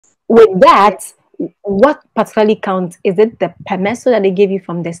with that, what particularly counts? Is it the permesso that they gave you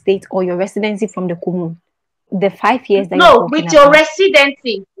from the state or your residency from the commune? The 5 years that you're No, talking with your about.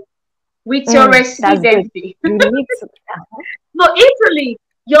 residency. With your That's good. residency. You need to. No, Italy,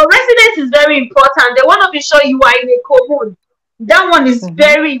 your residence is very important. They want to be sure you are in a commune. That one is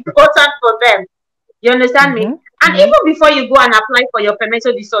very important for them. You understand me? And even before you go and apply for your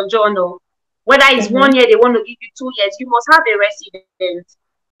permesso di soggiorno, whether it's 1 year, they want to give you 2 years, you must have a residence.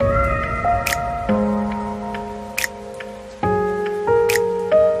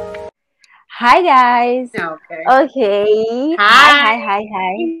 Hi guys. Okay.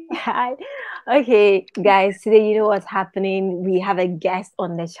 Hi. Okay, guys, today you know what's happening. We have a guest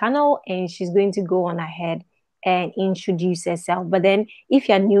on the channel and she's going to go on ahead and introduce herself. But then if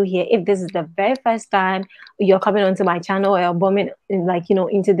you're new here, if this is the very first time you're coming onto my channel or bombing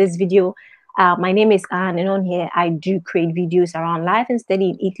into this video, my name is Anne, and on here I do create videos around life and study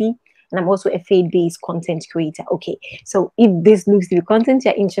in Italy. And I'm also a faith-based content creator. Okay, so if this looks to be content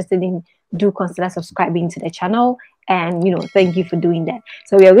you're interested in, do consider subscribing to the channel. And thank you for doing that.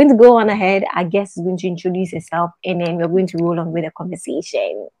 So we are going to go on ahead. Our guest is going to introduce herself, and then we're going to roll on with the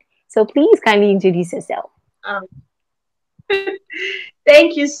conversation. So please kindly introduce yourself.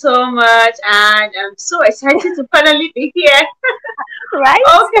 Thank you so much, and I'm so excited to finally be here. Right?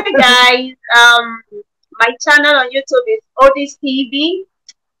 Okay, guys. My channel on YouTube is Oddy'stv.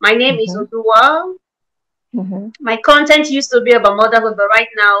 My name is Odua. My content used to be about motherhood, but right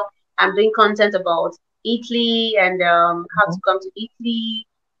now I'm doing content about Italy and how to come to Italy,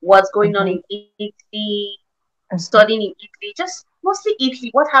 what's going on in Italy, studying in Italy, just mostly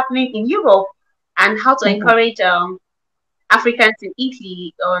Italy, what's happening in Europe, and how to encourage Africans in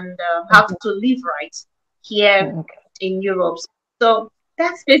Italy on how to live right here in Europe. So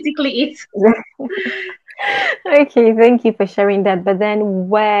that's basically it. Okay, thank you for sharing that. But then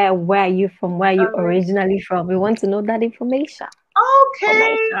where are you from? Where are you originally from? We want to know that information.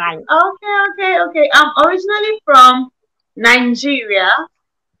 Okay. I'm originally from Nigeria,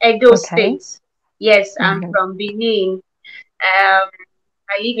 Edo State. Yes, I'm from Benin. I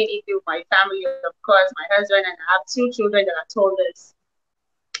live in Italy with my family, of course, my husband, and I have 2 children that are toddlers.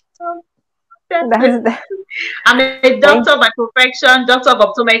 So I'm a doctor by profession, doctor of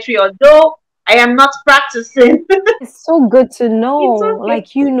optometry, although I am not practicing. It's so good to know.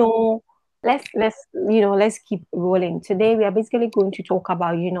 Let's keep rolling. Today we are basically going to talk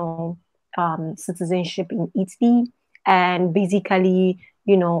about citizenship in Italy, and basically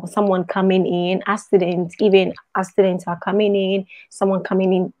someone coming in as students, even as students are coming in, someone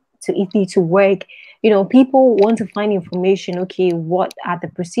coming in to Italy to work. People want to find information. Okay, what are the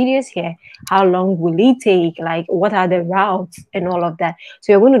procedures here? How long will it take? Like, what are the routes and all of that?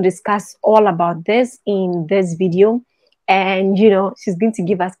 So we're going to discuss all about this in this video. And, she's going to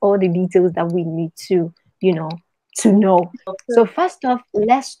give us all the details that we need to know. So first off,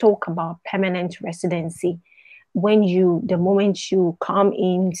 let's talk about permanent residency. The moment you come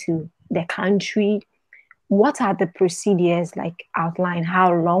into the country, what are the procedures like outline?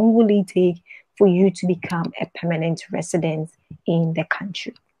 How long will it take for you to become a permanent resident in the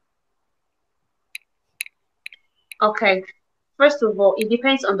country? Okay. First of all, it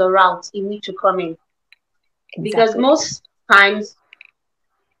depends on the route in which you come in. Exactly. Because most times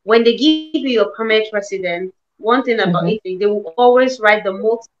when they give you your permanent resident, one thing about it, they will always write the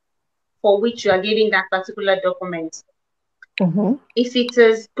motive for which you are getting that particular document. If it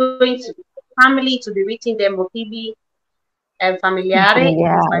is going to family, to be written there, motivi and familiare, if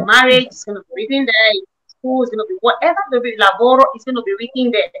it's by marriage, it's going to be written there. School is going to be whatever the lavoro is going to be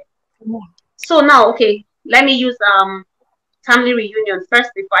written there. So now, okay, let me use family reunion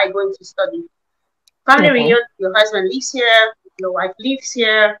first before I go into study. Family reunion, your husband lives here, your wife lives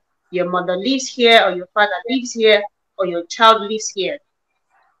here, your mother lives here, or your father lives here, or your child lives here.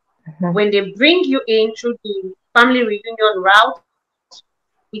 When they bring you in through the family reunion route,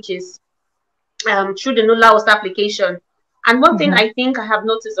 which is through the nulla osta application. And one thing I think I have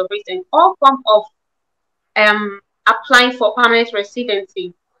noticed of recent, all form of applying for permanent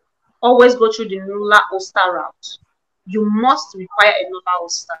residency always go through the nulla osta route. You must require a nulla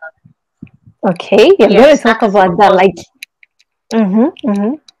osta. Okay, you're going to talk about that, like.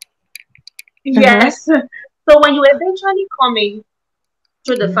 Yes. So when you eventually come in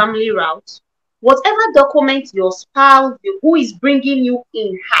through the family route, whatever document your spouse, who is bringing you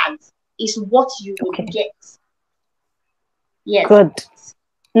in, has, is what you will get. Yes. Good.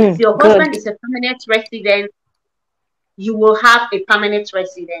 If your husband is a permanent resident, you will have a permanent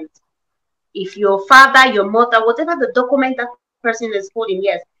resident. If your father, your mother, whatever the document that person is holding,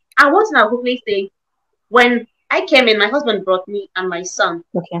 yes. And what I will quickly say, when I came in, my husband brought me and my son.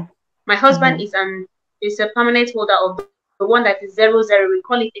 My husband is a permanent holder of the one that is 00. We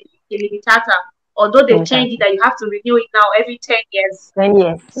call it a limitata. Although they changed it that you have to renew it now every 10 years. 10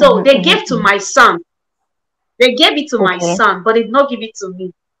 years. So they gave to my son. They gave it to my son, but they did not give it to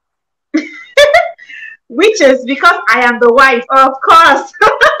me. Which is because I am the wife, of course.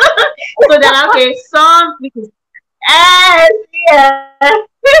 So then, okay, son, yes.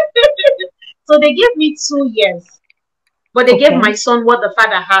 So they gave me 2 years, but they gave my son what the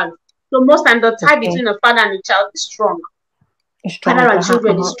father has. So most time the tie between a father and a child is strong. Father and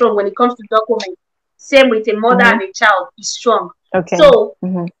children is strong when it comes to documents. Same with a mother and a child is strong. So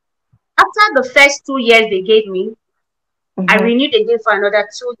after the first 2 years they gave me, I renewed again for another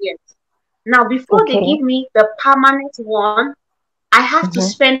 2 years. Now, before they give me the permanent one, I have to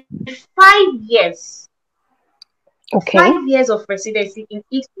spend 5 years. 5 years of residency in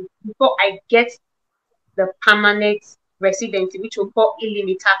Italy before I get the permanent residency, which we call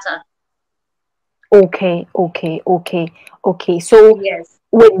illimitata. Okay. So yes,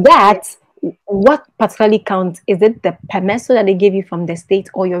 with that, what particularly counts? Is it the permesso that they gave you from the state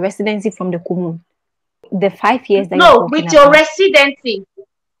or your residency from the commune? The 5 years that no, with your residency.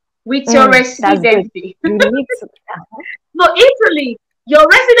 With your residency. You need to, No, Italy, your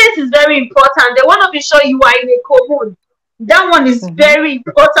residence is very important. They want to be sure you are in a commune. That one is very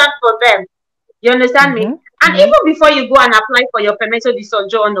important for them. You understand me? And even before you go and apply for your permesso di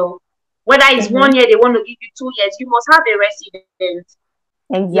soggiorno, whether it's 1 year, they want to give you 2 years, you must have a residence.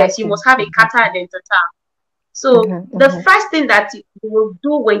 Yes, you must have a carta identità. So the first thing that you will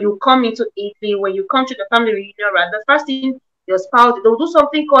do when you come into Italy, when you come to the family reunion, the first thing your spouse, they'll do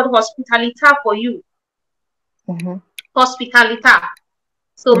something called hospitalità for you. Hospitalità.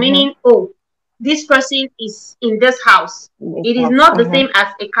 So meaning, oh, this person is in this house. It is not the same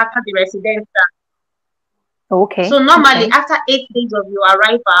as a carta di residenza. So normally, after 8 days of your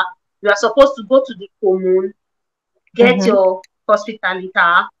arrival, you are supposed to go to the commune, get your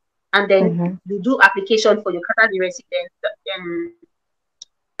hospitalità, and then you do application for your carta di residenza.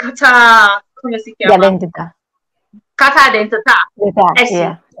 Carta identità.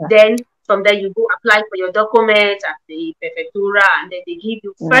 Yeah. Then from there you go apply for your documents at the prefettura, and then they give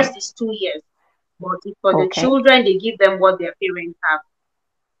you first is 2 years, but for the children they give them what their parents have.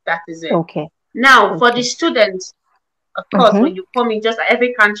 That is it. Now for the students, of course, when you come in, just like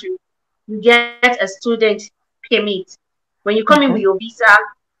every country, you get a student permit. When you come in with your visa,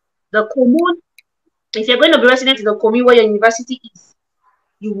 the commune, if you're going to be resident in the commune where your university is,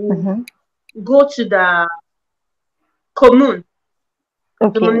 you will go to the commune,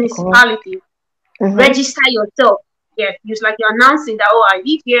 the municipality, register yourself. Yes, it's like you're announcing that, oh, I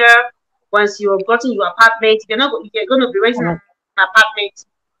live here. Once you've gotten your apartment, if you're going to be renting an apartment,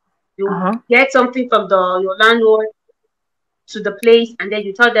 you get something from your landlord to the place, and then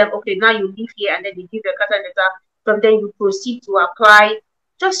you tell them, okay, now you live here, and then they give you a carta letter. From then you proceed to apply.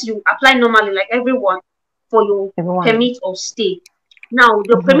 Just you apply normally like everyone for your permit of stay. Now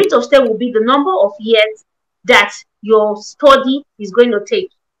the permit of stay will be the number of years that your study is going to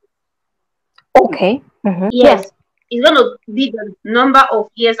take. Yes, it's going to be the number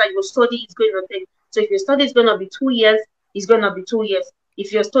of years that your study is going to take. So if your study is going to be 2 years, it's going to be 2 years.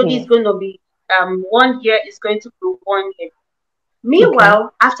 If your study is going to be 1 year, it's going to be 1 year.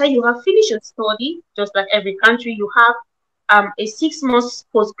 Meanwhile, after you have finished your study, just like every country, you have a 6 months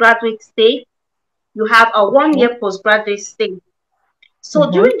postgraduate stay. You have a 1 year postgraduate stay.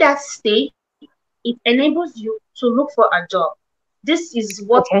 So during that stay, it enables you to look for a job. This is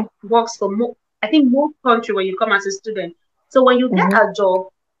what works for I think most countries when you come as a student. So when you get a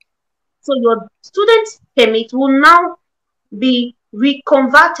job, so your student permit will now be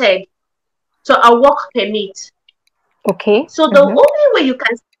reconverted to a work permit. So the only way you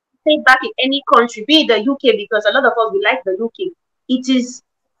can stay back in any country, be it the UK, because a lot of us we like the UK, it is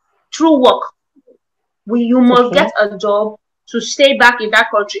through work. You must get a job to stay back in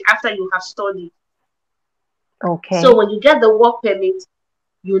that country after you have studied. So when you get the work permit,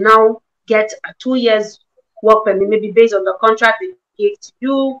 you now get a 2 years work permit, maybe based on the contract they gave to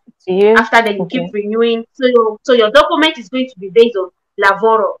you. After that, you keep renewing. So your document is going to be based on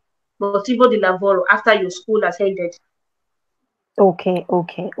lavoro, motivo di lavoro, after your school has ended. Okay.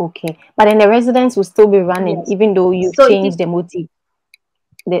 But then the residence will still be running, even though you've changed the motive.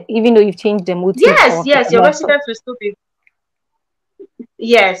 Even though you've changed the motive. Yes, your residence will still be.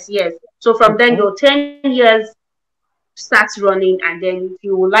 Yes. So from then your 10 years starts running, and then if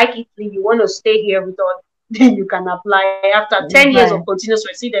you like it, you want to stay here with us, then you can apply after 10 years of continuous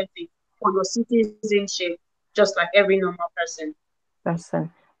residency for your citizenship, just like every normal person.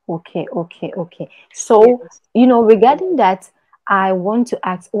 Okay. So, regarding that, I want to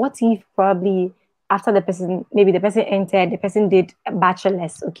ask, what if probably after the person, maybe the person entered, the person did a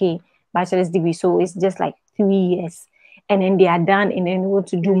bachelor's, okay, bachelor's degree, so it's just like 3 years, and then they are done, and then they want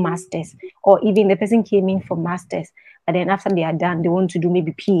to do masters, or even the person came in for masters, but then after they are done, they want to do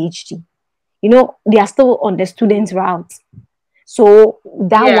maybe PhD. You know, they are still on the student route. So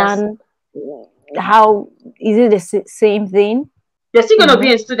that Yes. one, how is it the same thing? You're still gonna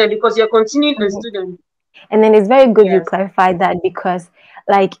be Mm-hmm. a student because you're continuing a Mm-hmm. student. And then it's very good you Yes. clarified that, because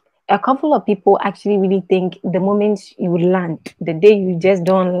like a couple of people actually really think the moment you land, the day you just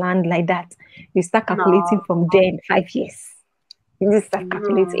don't land like that, you start calculating No, from then 5 years. You just start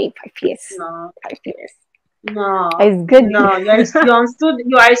calculating no, 5 years. no, 5 years. no, It's good. no. You're a student.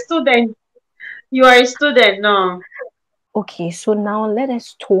 You are a student. You are a student. No. Okay, so now let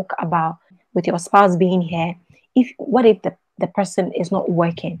us talk about, with your spouse being here, if what if the person is not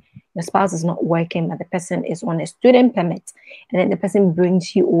working, the spouse is not working, but the person is on a student permit, and then the person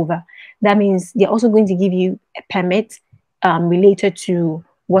brings you over. That means they're also going to give you a permit related to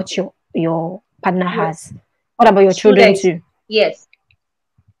what your partner Your has. What about your children student. too? Yes.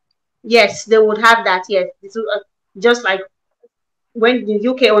 Yes, they would have that. Yes. Just like when the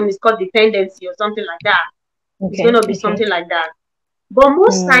UK one is called dependency or something like that. It's Okay, gonna be okay. something like that. But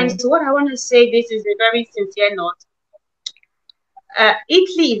most times, Mm, what I want to say, this is a very sincere note.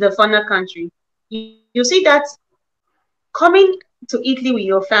 Italy is a funner country. You see that coming to Italy with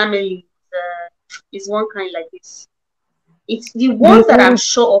your family is one kind like this. It's the ones that I'm mm,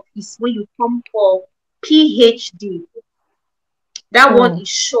 sure of is when you come for PhD. That one mm, is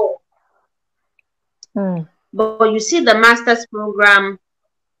sure. mm, But you see the master's program,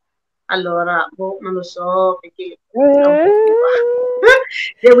 allora, non lo so, perché è un po' più. mm,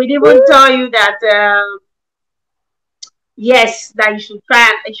 They will even tell you that yes, that you should try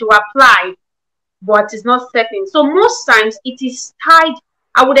and you should apply, but it's not certain. So most times it is tied.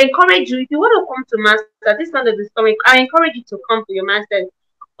 I would encourage you if you want to come to master. This is not the discovery. I encourage you to come to your master.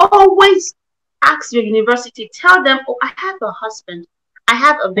 Always ask your university. Tell them, "Oh, I have a husband. I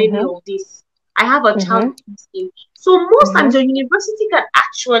have a baby mm-hmm, of this. I have a child mm-hmm, of this age." So most mm-hmm. times your university can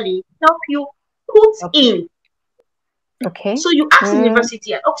actually help you put Okay, in. okay. So you ask the Mm,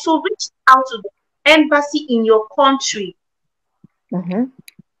 university and also reach out to the embassy in your country. mm-hmm.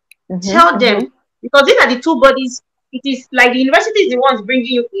 Mm-hmm, Tell mm-hmm. them, because these are the two bodies. It is like the university is the ones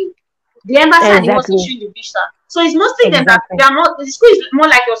bringing you in. The embassy are the ones Exactly, issuing the visa. So it's mostly them that exactly. they are more. The school is more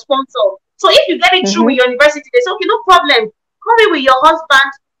like your sponsor. So if you get it through Mm-hmm, with your university, they say, okay, no problem. Come in with your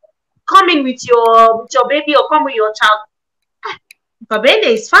husband. Come in with your baby, or come with your child. But then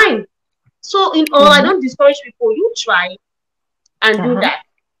is fine. So in all, I mm-hmm. don't discourage people. You try and do Uh-huh. that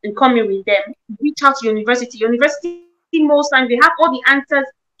and come in with them. Reach out to university. University most times they have all the answers to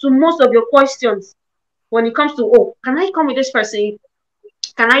most of your questions when it comes to, oh, can I come with this person?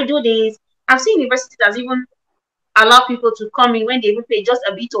 Can I do this? I've seen universities that even allow people to come in when they even pay just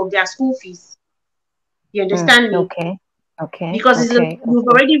a bit of their school fees. You Mm, understand me? okay, okay, Because okay, you've okay.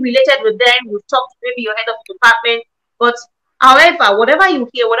 already related with them, you've talked to maybe your head of the department. But however, whatever you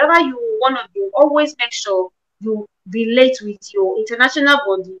hear, whatever you want to do, always make sure you relate with your international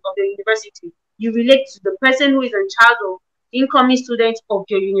body of your university. You relate to the person who is in charge of incoming students of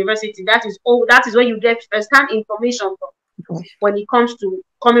your university. That is all. That is where you get first-hand information from Gosh. when it comes to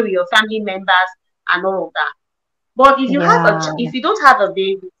coming with your family members and all of that. But if you have Yeah. if you don't have a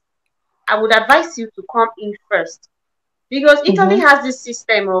baby, I would advise you to come in first, because Italy Mm-hmm. has this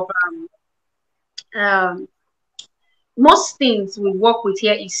system of um, most things we work with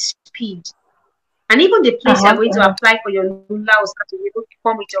here is speed. And even the place you're Uh-huh. going to Uh-huh. apply for your NULA or to be able to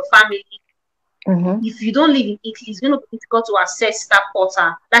come with your family, Mm-hmm. if you don't live in Italy, it's going to be difficult to access that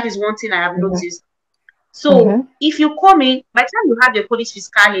portal. That is one thing I have Mm-hmm. noticed. So Mm-hmm. if you come in, by the time you have your police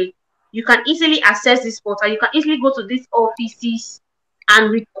fiscale, you can easily access this portal. You can easily go to these offices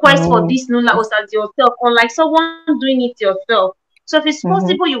and request for Mm-hmm. this NULA or yourself, unlike someone doing it yourself. So if it's Mm-hmm.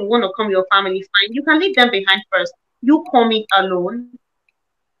 possible you want to come with your family, fine. You can leave them behind first. You come in alone,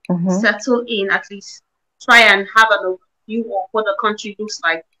 Mm-hmm. settle in at least, try and have an overview of what the country looks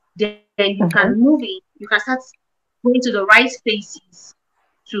like. Then you can Mm-hmm. move in. You can start going to the right places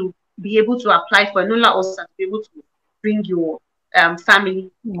to be able to apply for a NOLA or to be able to bring your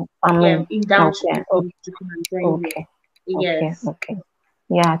family Family. in down to Okay. Okay. to come and join you. Okay. Okay. Yes. Okay.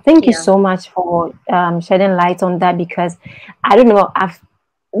 Yeah. Thank you Yeah. so much for shedding light on that, because I don't know.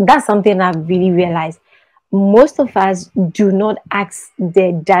 That's something I've really realized. Most of us do not ask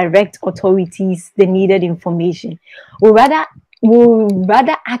the direct authorities the needed information. We rather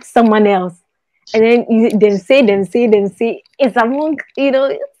ask someone else, and then them say it's among,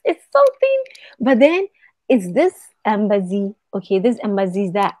 it's something. But then it's this embassy, okay, this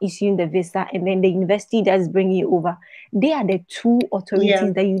embassies that issuing the visa, and then the university that's bringing you over. They are the two Yeah.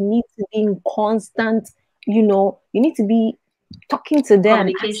 authorities that you need to be in constant, you need to be talking to them, asking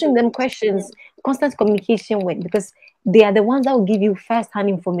Communication. them Yeah. questions, constant communication with, because they are the ones that will give you first-hand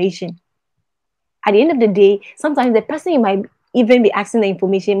information. At the end of the day, sometimes the person you might even be asking the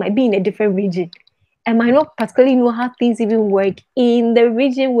information might be in a different region and might not particularly know how things even work in the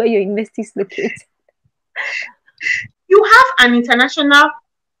region where your university is located. You have an international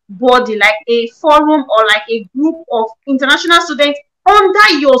body, like a forum or like a group of international students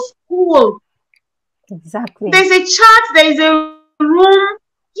under your school. Exactly. There's a chat, there is a room.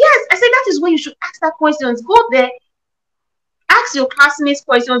 Yes, I say that is where you should ask that questions. Go there, ask your classmates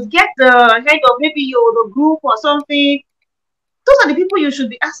questions, get the head of maybe your the group or something. Those are the people you should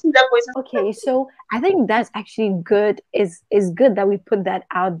be asking that question. Okay, so I think that's actually good. Is good that we put that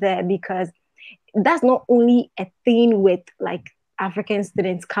out there, because that's not only a thing with like African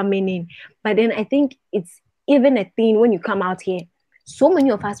students coming in, but then I think it's even a thing when you come out here. So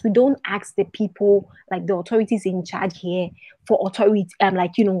many of us, we don't ask the people, like the authorities in charge here, for authority,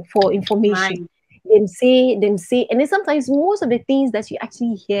 like for information. Mine. Them say, and then sometimes most of the things that you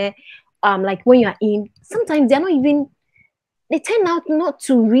actually hear, like when you're in, sometimes they're not even, they turn out not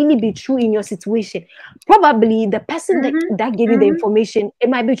to really be true in your situation. Probably the person that, Mm-hmm. that gave you the Mm-hmm. information, it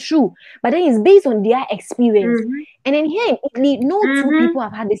might be true, but then it's based on their experience. Mm-hmm. And then here in Italy, no two Mm-hmm. people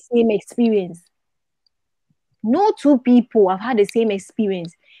have had the same experience. No two people have had the same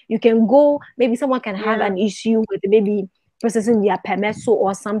experience. You can go, maybe someone can have Yeah. an issue with maybe processing their permesso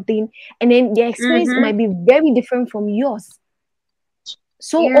or something, and then their experience Mm-hmm. might be very different from yours.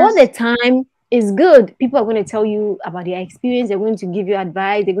 So all the Yes. time is good. People are going to tell you about their experience. They're going to give you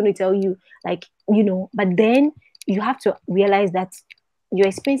advice. They're going to tell you, like, but then you have to realize that your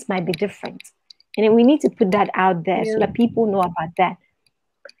experience might be different. And then we need to put that out there so Yeah. that people know about that.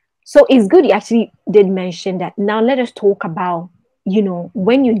 So it's good you actually did mention that. Now let us talk about,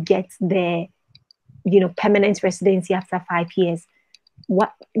 when you get the, permanent residency after 5 years,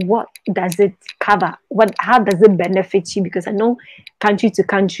 what does it cover? How does it benefit you? Because I know country to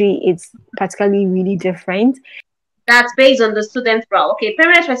country it's practically really different. That's based on the student route. Okay,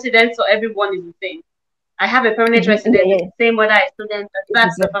 permanent residence for everyone is the same. I have a permanent Mhm. Yeah, resident. It's yeah, the same whether I student or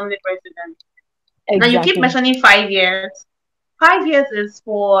that's the exactly. permanent resident. Now you keep Exactly. mentioning 5 years. 5 years is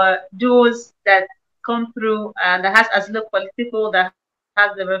for those that come through and that has asylum political, that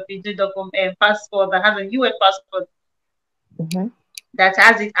has the refugee document and passport, that has a US passport, Hmm. that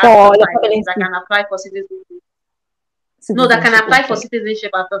has it after For the 5 years, that permanency can apply for citizenship. No, that can citizenship. apply for Okay.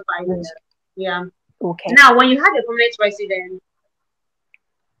 citizenship after 5 years. Yeah. Okay. Now, when you have a permanent resident,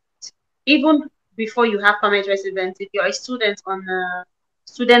 even before you have permanent residence, if you're a student on a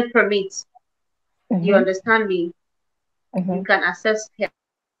student permit, you Mm-hmm. understand me, you Mm-hmm. can access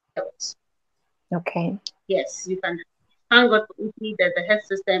health. Okay. Yes, you can. Thank God for Italy that the health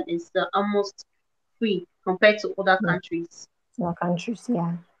system is almost free compared to other Yeah. countries. Small countries.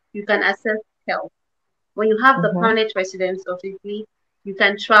 Yeah. You can access health. When you have the Mm-hmm. permanent residence of Italy, you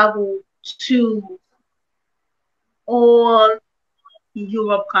can travel to all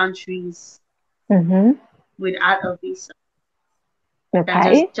Europe countries Mm-hmm. without a visa. You can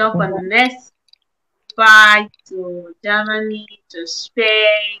Okay. just jump on the Mm-hmm. next flight to Germany, to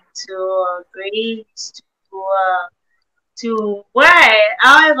Spain, to Greece, to where,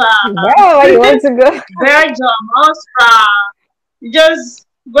 however, Wherever you want to go. Belgium, Austria, just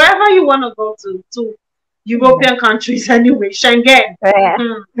wherever you want to go to European countries anyway, Schengen. Yeah.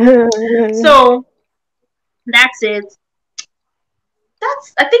 Mhm. So that's it.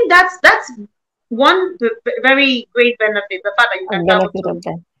 I think that's one very great benefit, the fact that you A can travel benefit of to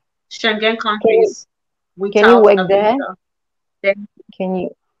that. Schengen Can you countries can you without work a there? visa. Then Can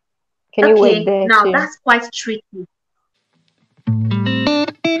you can you work okay, there now too? that's quite tricky.